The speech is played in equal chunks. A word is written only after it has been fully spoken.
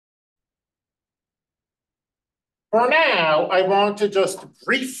For now, I want to just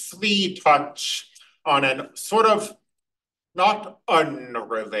briefly touch on a sort of not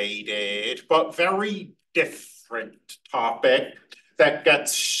unrelated, but very different topic that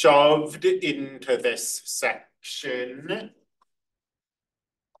gets shoved into this section.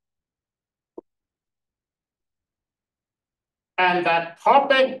 And that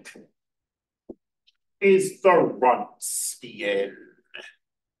topic is the Wronskian.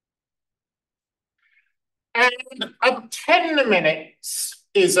 And 10 minutes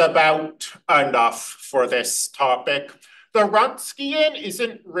is about enough for this topic. The Wronskian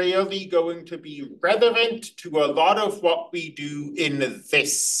isn't really going to be relevant to a lot of what we do in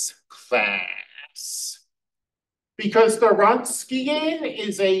this class. Because the Wronskian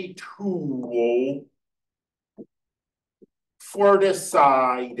is a tool for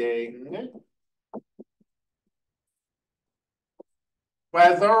deciding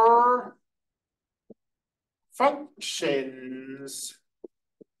whether functions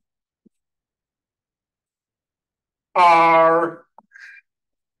are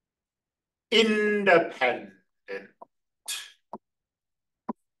independent.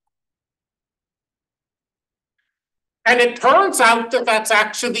 And it turns out that that's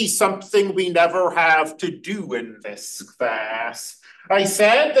actually something we never have to do in this class. I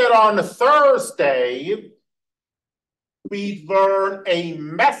said that on Thursday, we learn a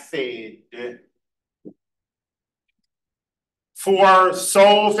method for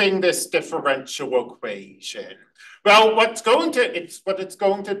solving this differential equation. Well, what it's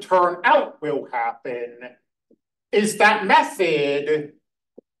going to turn out will happen is that method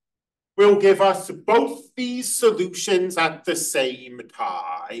will give us both these solutions at the same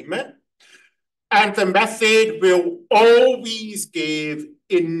time. And the method will always give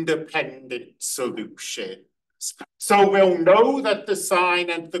independent solutions. So we'll know that the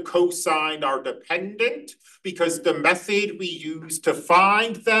sine and the cosine are dependent because the method we use to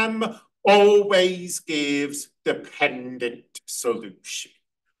find them always gives dependent solution.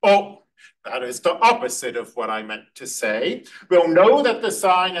 Oh, that is the opposite of what I meant to say. We'll know that the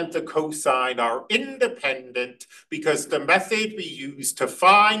sine and the cosine are independent because the method we use to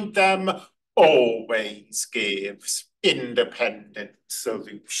find them always gives independent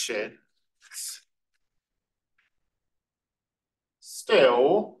solutions.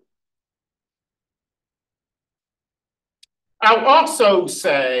 Still, I'll also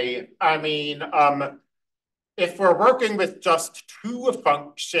say, if we're working with just two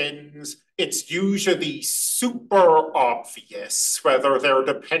functions, it's usually super obvious whether they're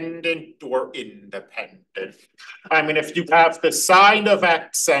dependent or independent. If you have the sine of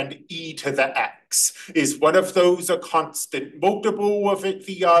x and e to the x, is one of those a constant multiple of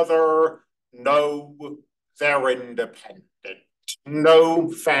the other? No, they're independent. No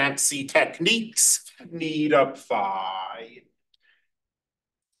fancy techniques need apply.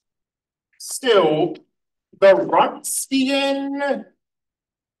 Still, the Wronskian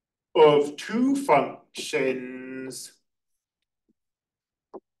of two functions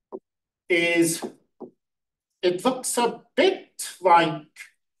it looks a bit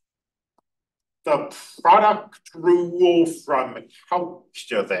like the product rule from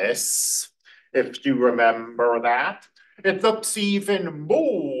calculus, if you remember that. It looks even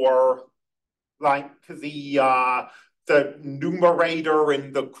more like the numerator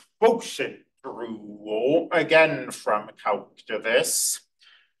in the quotient rule, again from calculus.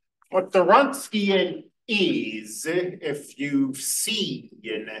 What the Wronskian is, if you've seen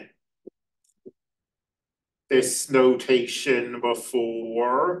this notation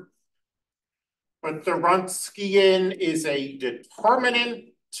before, but the Wronskian is a determinant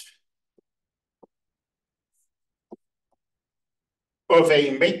of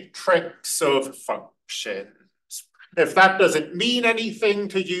a matrix of functions. If that doesn't mean anything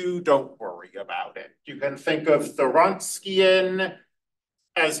to you, don't worry about it. You can think of the Wronskian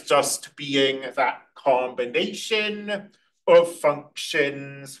as just being that combination of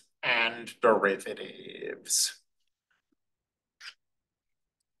functions and derivatives.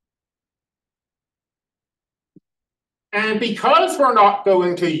 And because we're not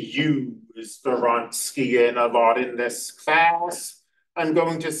going to use the Wronskian a lot in this class, I'm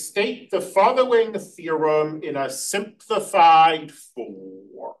going to state the following theorem in a simplified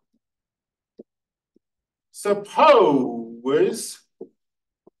form. Suppose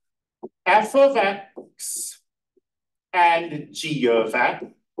f of x and g of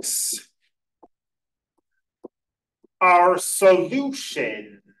x are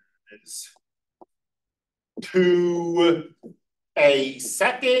solutions to a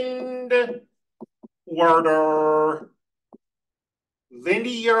second order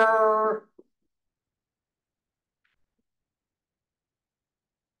linear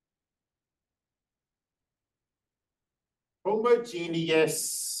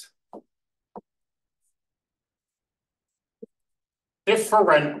homogeneous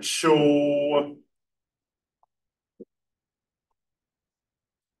differential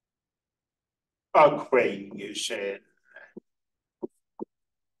equation.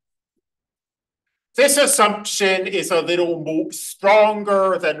 This assumption is a little more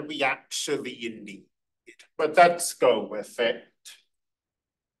stronger than we actually need, but let's go with it.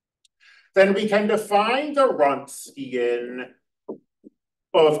 Then we can define the Wronskian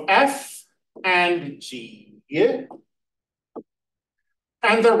of f and g.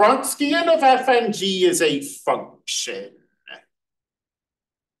 And the Wronskian of f and g is a function.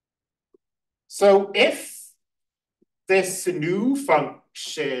 So if this new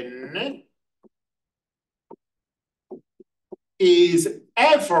function is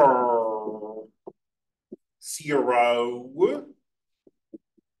ever 0,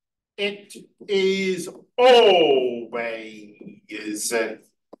 it is always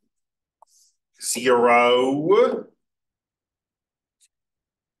 0,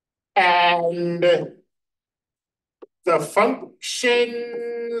 and the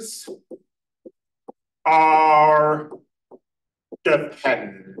functions are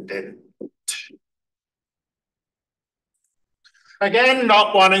dependent. Again,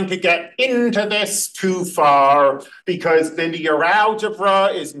 not wanting to get into this too far because linear algebra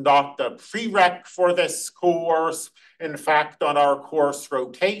is not the prereq for this course. In fact, on our course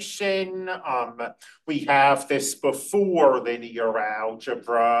rotation, we have this before linear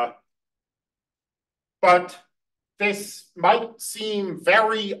algebra. But this might seem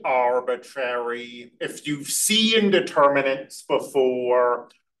very arbitrary if you've seen determinants before.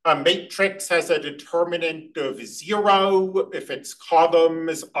 A matrix has a determinant of 0 if its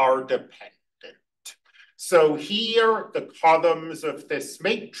columns are dependent. So here, the columns of this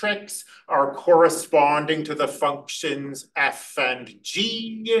matrix are corresponding to the functions f and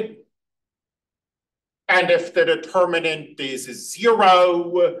g. And if the determinant is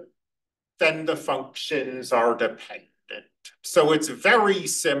 0, then the functions are dependent. So it's very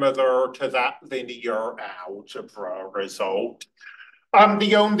similar to that linear algebra result.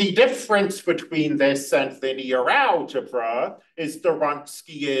 The only difference between this and linear algebra is the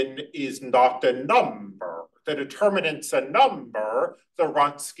Wronskian is not a number. The determinant's a number, the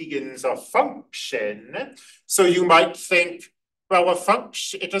Wronskian's a function. So you might think, well, a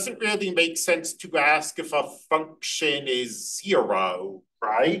function, it doesn't really make sense to ask if a function is 0,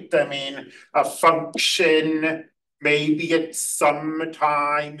 right? I mean, a function, maybe it's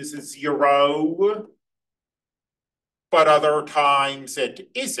sometimes 0, but other times it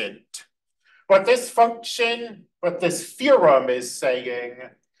isn't. What this theorem is saying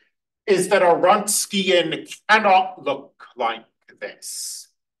is that a Wronskian cannot look like this.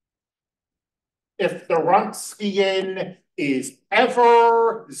 If the Wronskian is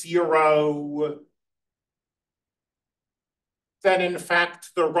ever 0, then in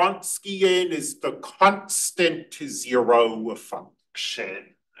fact the Wronskian is the constant 0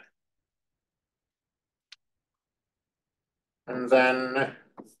 function. And then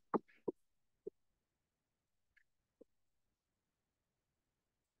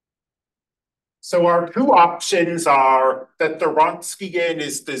so our two options are that the Wronskian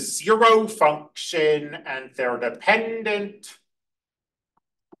is the 0 function and they're dependent,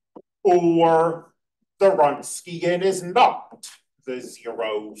 or the Wronskian is not the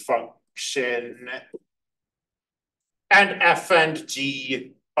 0 function and f and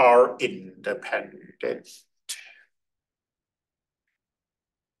g are independent.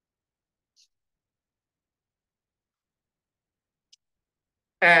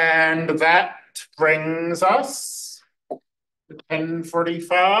 And that brings us to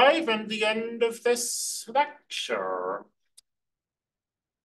 10:45 and the end of this lecture.